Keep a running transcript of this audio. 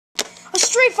A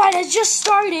street fight has just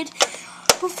started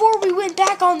before we went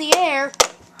back on the air,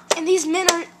 and these men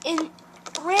are in.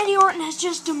 Randy Orton has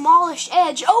just demolished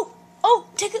Edge. I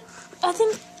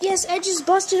think, yes, Edge is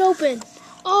busted open.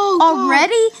 Oh,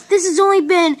 already? God. This has only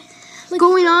been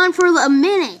going on for a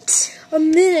minute. A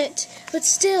minute, but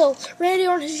still, Randy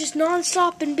Orton has just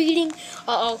nonstop been beating.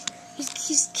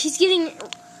 He's getting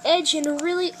Edge in a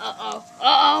really. RK,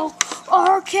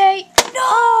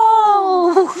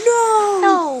 no,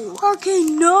 RK,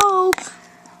 no,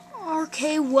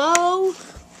 RK, whoa,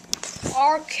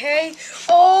 RK.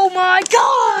 Oh my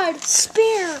God!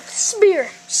 Spear.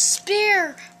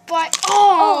 But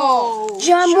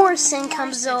John Morrison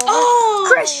comes over.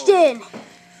 Christian.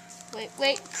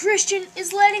 Wait, Christian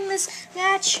is letting this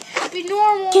match be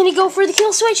normal. Can he go for the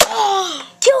kill switch?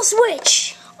 Kill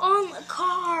switch! On the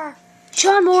car.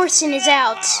 John Morrison is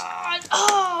out.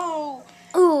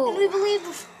 Ooh. And we believe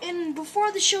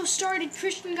before the show started,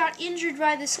 Christian got injured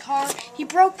by this car. He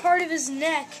broke part of his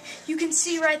neck. You can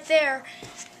see right there.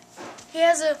 He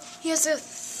has a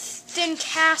thin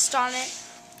cast on it.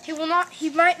 He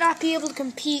might not be able to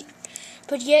compete,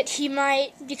 but yet he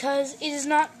might, because it is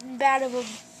not bad of a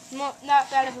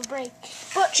break.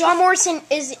 But John Morrison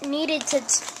is needed to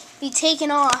be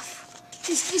taken off.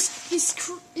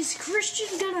 Is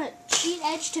Christian gonna cheat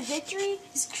Edge to victory?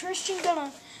 Is Christian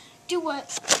gonna do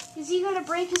what? Is he gonna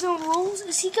break his own rules?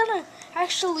 Is he gonna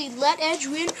actually let Edge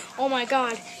win? Oh my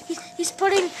God! He's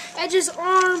putting Edge's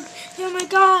arm. Oh my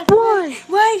God! Wait!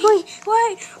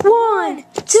 1,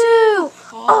 2.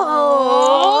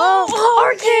 RKO!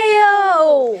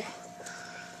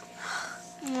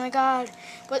 Oh my God!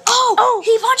 But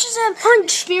he punches him.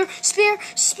 Spear.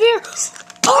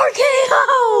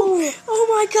 RKO! Oh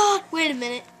my God! Wait a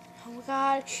minute. Oh my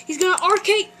God! He's gonna RK.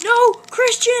 No,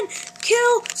 Christian!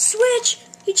 Kill switch.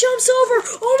 He jumps over.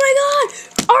 Oh my God!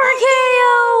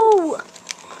 RKO!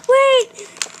 Wait.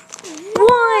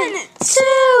 1,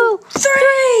 2,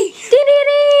 3.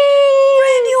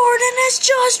 Randy Orton has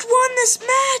just won this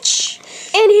match,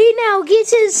 and he now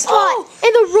gets his spot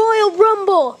in the Royal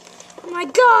Rumble. Oh my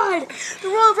God! The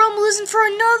Royal Rumble isn't for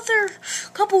another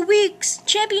couple weeks.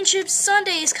 Championship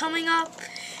Sunday is coming up.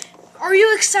 Are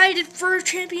you excited for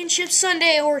Championship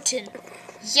Sunday, Orton?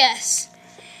 Yes.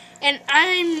 And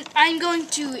I'm going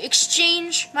to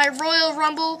exchange my Royal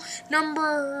Rumble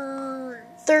number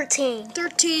 13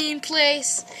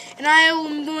 place, and I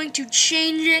am going to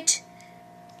change it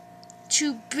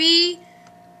to be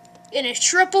in a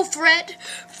triple threat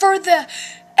for the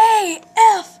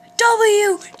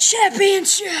AFW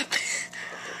Championship.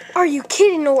 Are you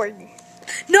kidding, Orton?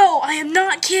 No, I am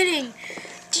not kidding.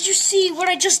 Did you see what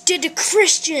I just did to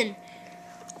Christian?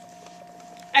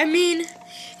 I mean,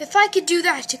 if I could do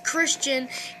that to Christian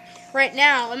right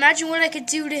now, imagine what I could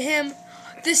do to him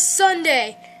this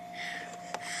Sunday.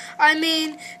 I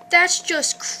mean, that's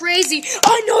just crazy.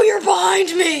 I know you're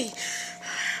behind me.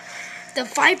 The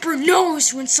Viper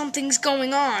knows when something's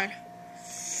going on.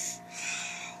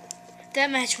 That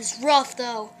match was rough,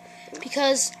 though,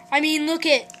 because I mean, look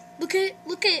at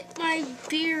my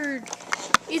beard.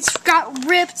 It's got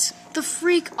ripped the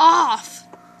freak off.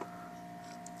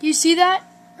 You see that?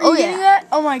 Are you getting that?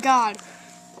 Oh my God!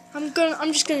 I'm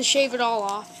just gonna shave it all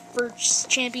off for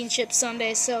Championship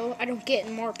Sunday, so I don't get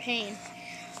in more pain.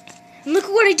 And look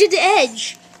at what I did to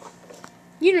Edge.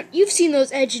 You've seen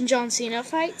those Edge and John Cena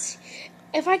fights.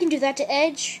 If I can do that to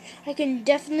Edge, I can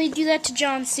definitely do that to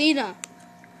John Cena.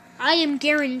 I am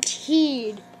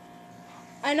guaranteed,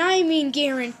 and I mean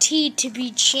guaranteed, to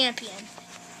be champion.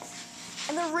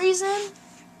 And the reason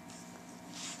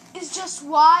is just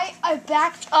why I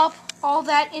backed up all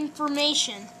that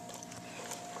information.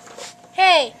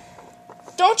 Hey,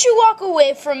 don't you walk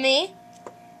away from me.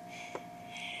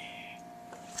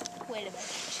 Wait a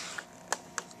minute.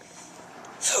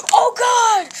 Oh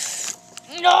God!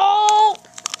 No!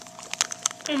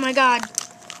 Oh my God.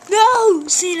 No!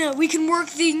 Cena, we can work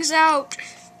things out.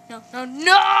 No!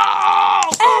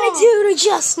 Attitude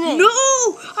adjustment. No!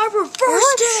 I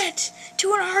reversed it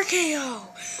to an RKO.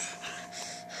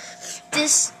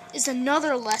 This is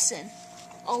another lesson.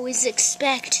 Always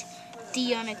expect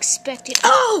the unexpected.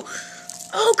 Oh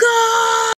God!